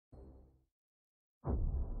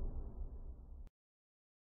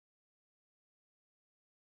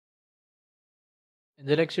In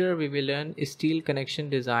the lecture, we will learn steel connection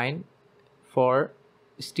design for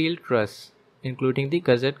steel truss, including the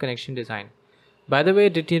Gusset connection design. By the way,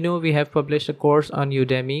 did you know we have published a course on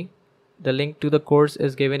Udemy? The link to the course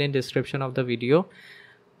is given in description of the video.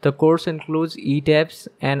 The course includes ETABS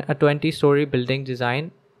and a 20-story building design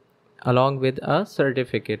along with a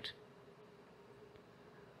certificate.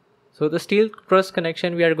 So the steel truss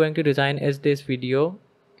connection we are going to design as this video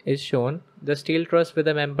is shown. The steel truss with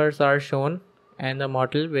the members are shown and the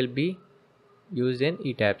model will be used in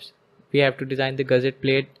ETABS. We have to design the gusset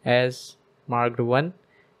plate as marked 1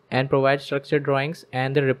 and provide structure drawings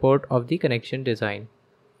and the report of the connection design.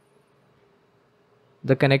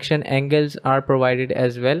 The connection angles are provided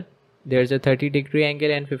as well. There is a 30-degree angle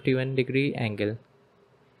and 51-degree angle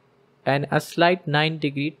and a slight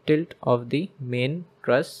 9-degree tilt of the main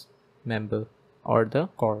truss member or the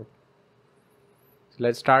chord. So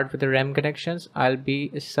let's start with the ram connections. I'll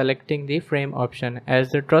be selecting the frame option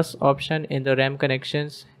as the truss option in the ram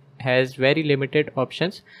connections has very limited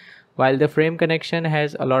options, while the frame connection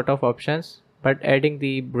has a lot of options, but adding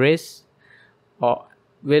the brace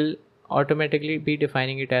will automatically be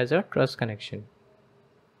defining it as a truss connection.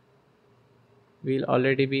 We'll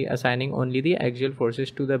already be assigning only the axial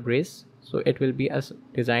forces to the brace, so it will be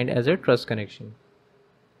designed as a truss connection.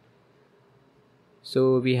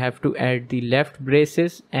 So we have to add the left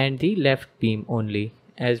braces and the left beam only,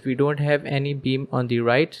 as we don't have any beam on the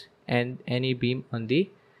right and any beam on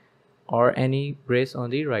the or any brace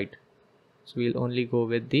on the right. So we'll only go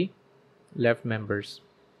with the left members.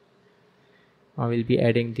 Now we'll be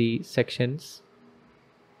adding the sections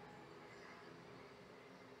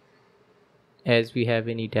as we have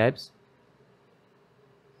in ETABS.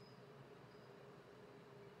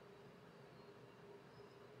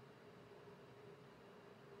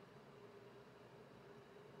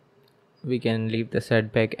 We can leave the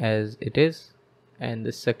setback as it is, and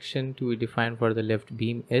the section to be defined for the left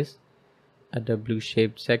beam is a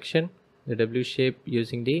W-shaped section. The W shape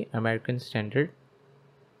using the American standard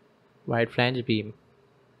wide flange beam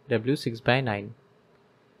W6/9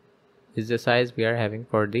 is the size we are having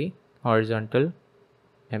for the horizontal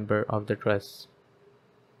member of the truss.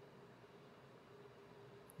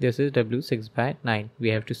 This is W6/9. We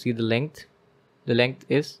have to see the length. The length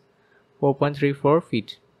is 4.34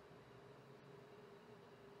 feet.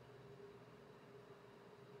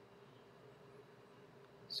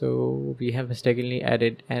 So we have mistakenly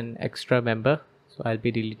added an extra member, so I'll be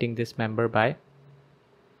deleting this member by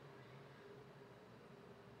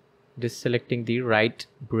deselecting the right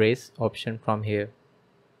brace option from here.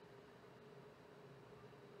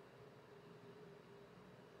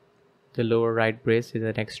 The lower right brace is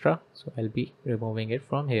an extra, so I'll be removing it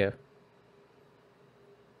from here.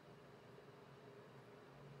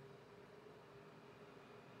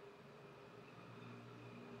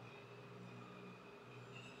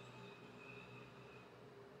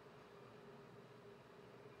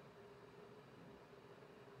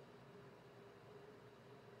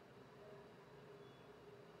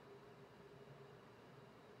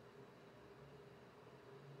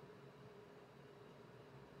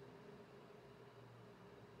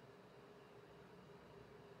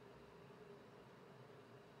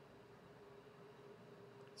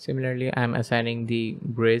 Similarly, I am assigning the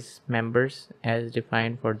brace members as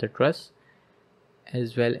defined for the truss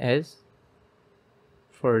as well as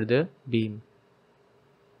for the beam.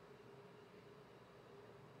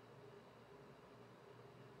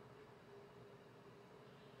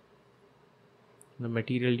 The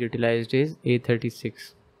material utilized is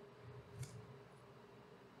A36.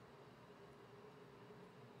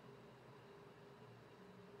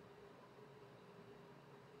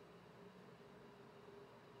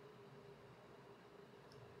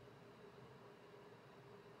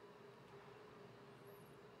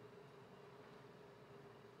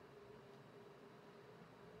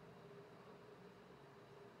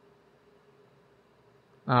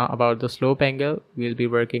 About the slope angle, we'll be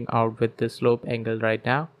working out with the slope angle right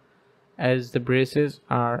now, as the braces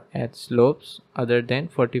are at slopes other than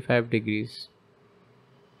 45 degrees.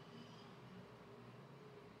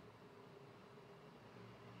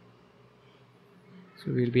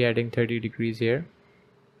 So we'll be adding 30 degrees here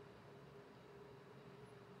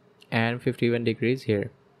and 51 degrees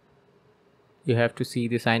here. You have to see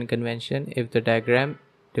the sign convention. If the diagram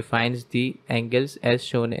defines the angles as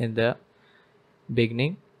shown in the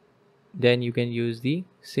beginning, then you can use the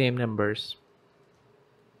same numbers.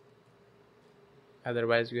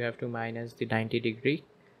 Otherwise you have to minus the 90 degree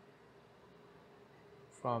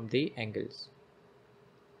from the angles.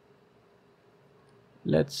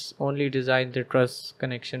 Let's only design the truss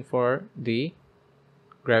connection for the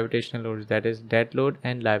gravitational loads, that is dead load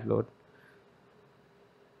and live load.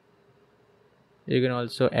 You can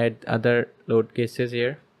also add other load cases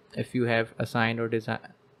here if you have assigned or design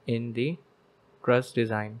in the truss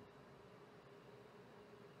design.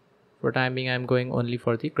 For time being, I'm going only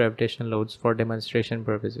for the gravitational loads for demonstration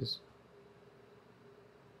purposes.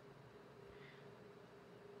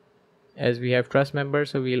 As we have truss members,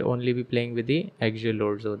 so we'll only be playing with the axial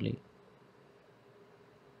loads only.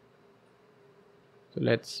 So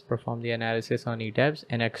let's perform the analysis on ETABS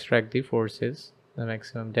and extract the forces, the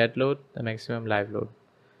maximum dead load, the maximum live load.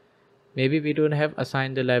 Maybe we don't have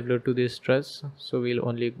assigned the live load to this truss, so we'll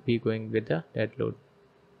only be going with the dead load.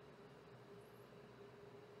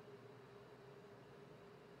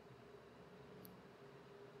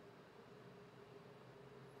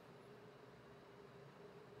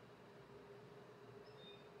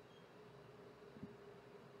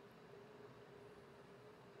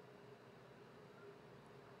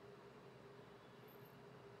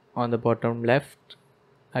 On the bottom left,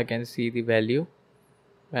 I can see the value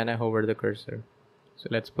when I hover the cursor. So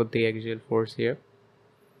let's put the axial force here.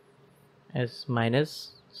 As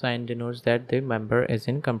minus sign denotes that the member is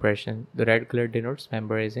in compression. The red color denotes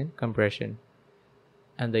member is in compression.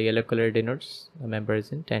 And the yellow color denotes the member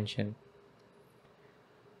is in tension.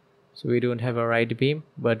 So we don't have a right beam,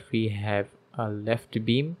 but we have a left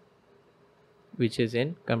beam which is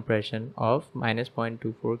in compression of minus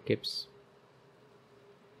 0.24 kips.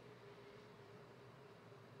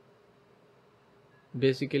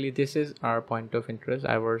 Basically this is our point of interest.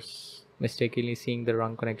 I was mistakenly seeing the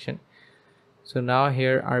wrong connection. So now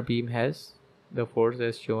here our beam has the force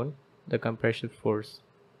as shown, the compression force.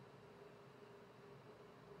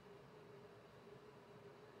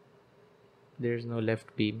 There is no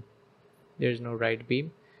left beam, there is no right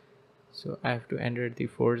beam, so I have to enter the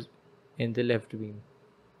force in the left beam.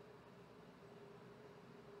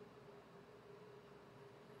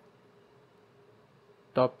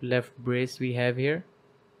 Top left brace we have here.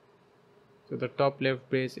 So the top left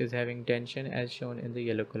brace is having tension as shown in the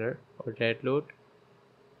yellow color or dead load.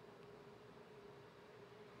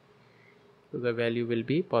 So the value will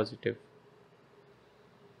be positive.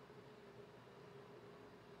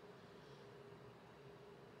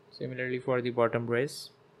 Similarly for the bottom brace,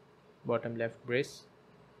 bottom left brace.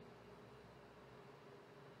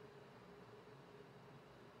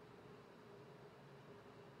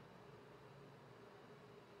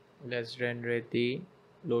 Let's generate the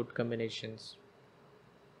load combinations.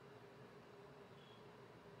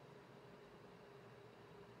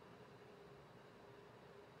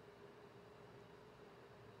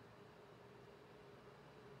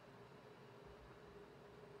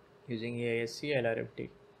 Using AISC LRFD.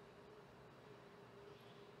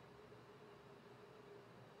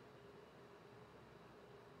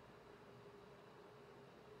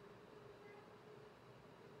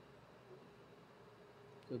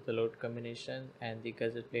 So the load combination and the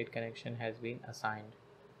gusset plate connection has been assigned.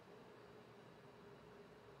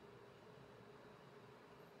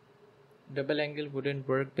 Double angle wouldn't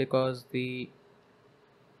work because the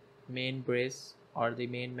main brace or the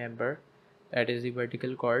main member, that is the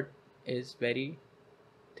vertical chord, is very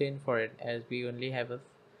thin for it, as we only have a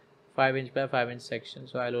 5 inch by 5 inch section.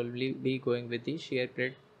 So I'll only be going with the shear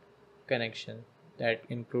plate connection that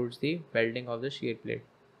includes the welding of the shear plate.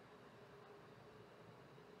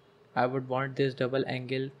 I would want this double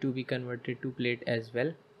angle to be converted to plate as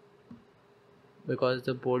well, because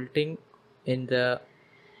the bolting in the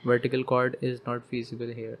vertical chord is not feasible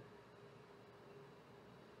here.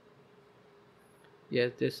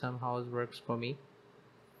 Yes, this somehow works for me.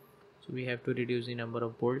 So we have to reduce the number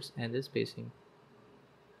of bolts and the spacing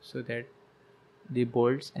so that the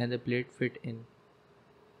bolts and the plate fit in.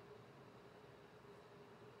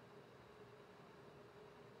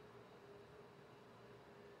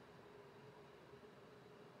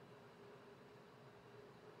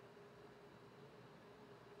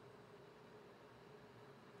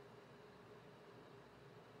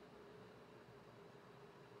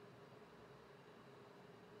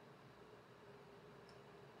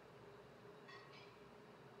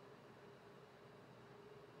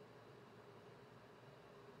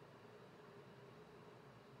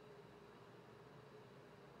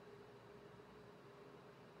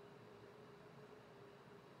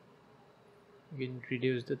 We can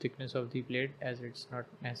reduce the thickness of the plate as it's not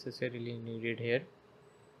necessarily needed here.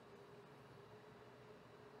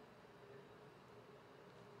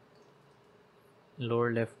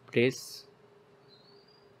 Lower left brace,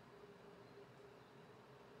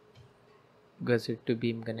 gusset to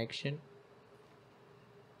beam connection,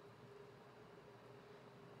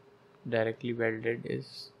 directly welded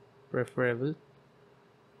is preferable.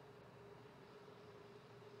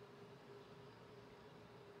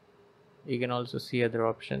 You can also see other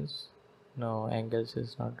options. No, angles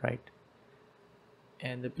is not right,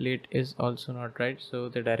 and the plate is also not right, so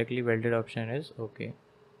the directly welded option is okay.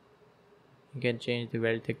 You can change the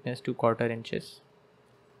weld thickness to 1/4 inches.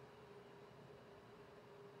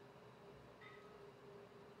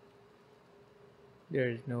 There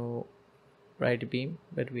is no right beam,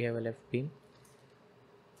 but we have a left beam.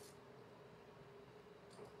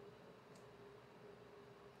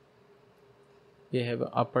 We have an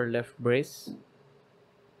upper left brace.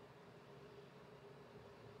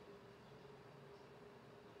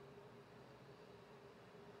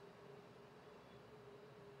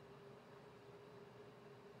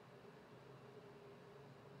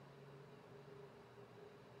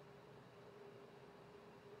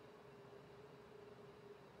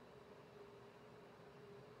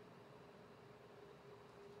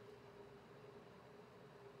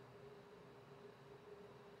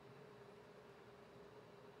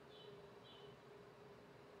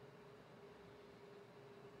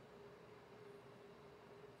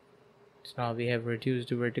 So now we have reduced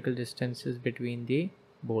the vertical distances between the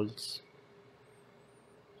bolts.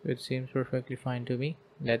 So it seems perfectly fine to me.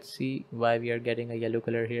 Let's see why we are getting a yellow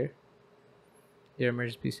color here. There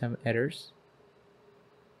must be some errors.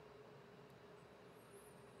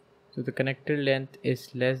 So the connector length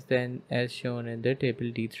is less than as shown in the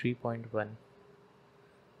table D3.1.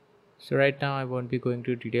 So right now I won't be going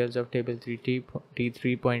to details of table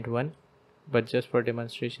D3.1, but just for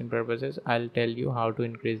demonstration purposes I'll tell you how to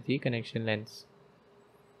increase the connection lengths.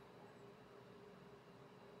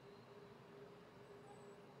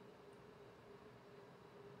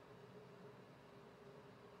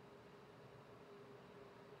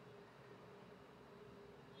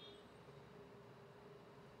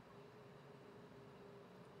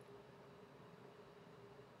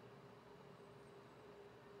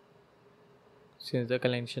 Since the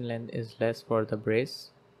connection length is less for the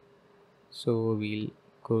brace, so we'll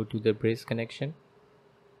go to the brace connection.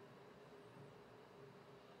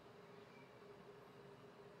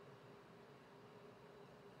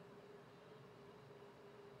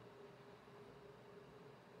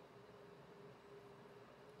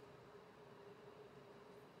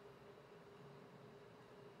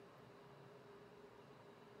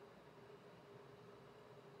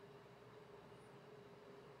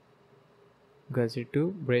 Gusset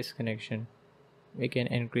to brace connection. We can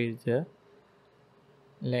increase the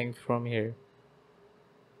length from here.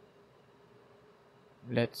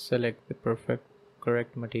 Let's select the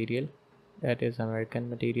correct material, that is American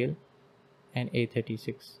material and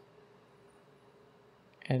A36,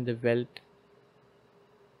 and the weld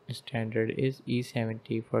standard is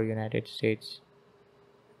E70 for United States.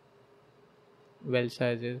 Weld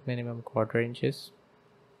size is minimum 1/4 inches.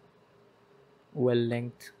 Weld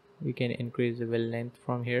length, we can increase the weld length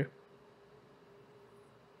from here,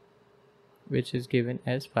 which is given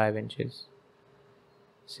as 5 inches.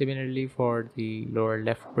 Similarly for the lower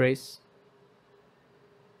left brace,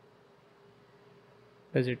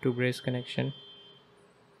 Gusset to brace connection,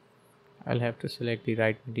 I'll have to select the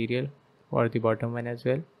right material for the bottom one as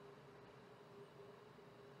well,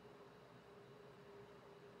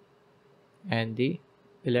 and the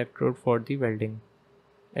electrode for the welding,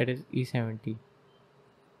 that is E70.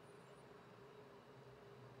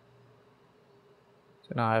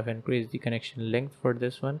 So now I have increased the connection length for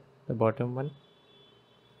this one, the bottom one.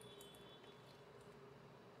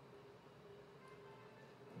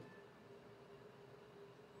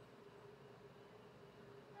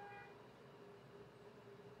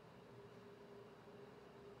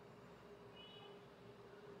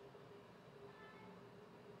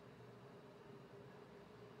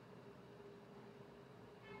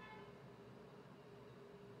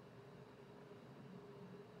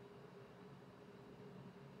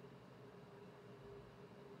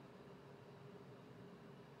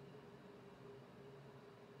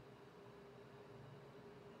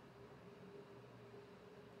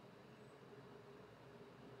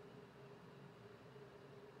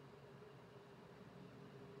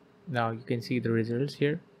 Now you can see the results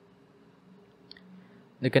here.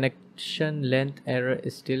 The connection length error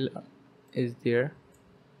is there,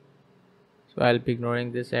 so I'll be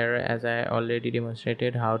ignoring this error as I already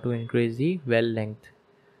demonstrated how to increase the weld length.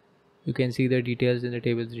 You can see the details in the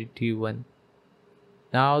table 3.1.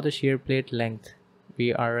 Now the shear plate length.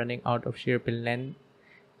 We are running out of shear plate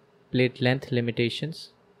length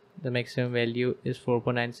limitations. The maximum value is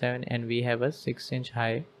 4.97 and we have a 6-inch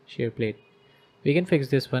high shear plate. We can fix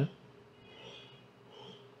this one.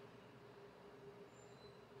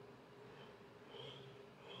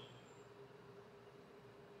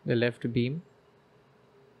 The left beam,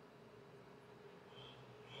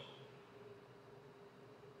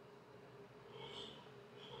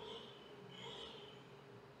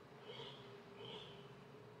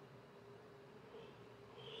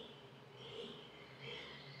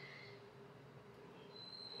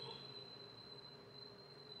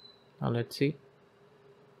 Now let's see.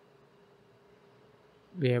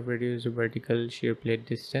 We have reduced the vertical shear plate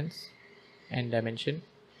distance and dimension.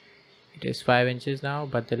 It is 5 inches now,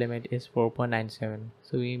 but the limit is 4.97.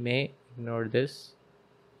 So we may ignore this.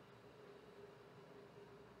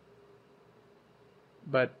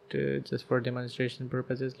 But just for demonstration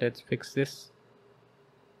purposes, let's fix this.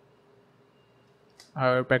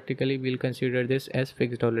 However, practically we'll consider this as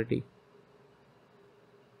fixed already.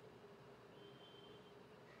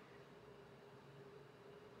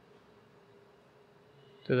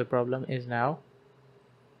 So the problem is now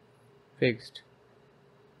fixed.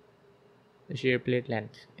 The shear plate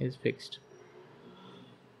length is fixed.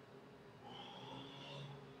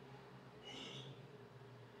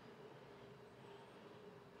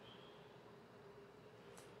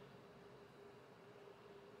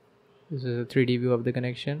 This is a 3D view of the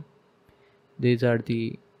connection. These are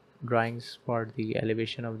the drawings for the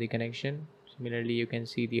elevation of the connection. Similarly, you can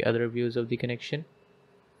see the other views of the connection.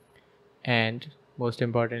 And most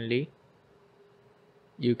importantly,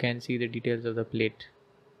 you can see the details of the plate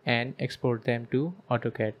and export them to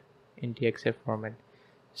AutoCAD in TXF format.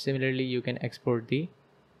 Similarly, you can export the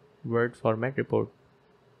Word format report.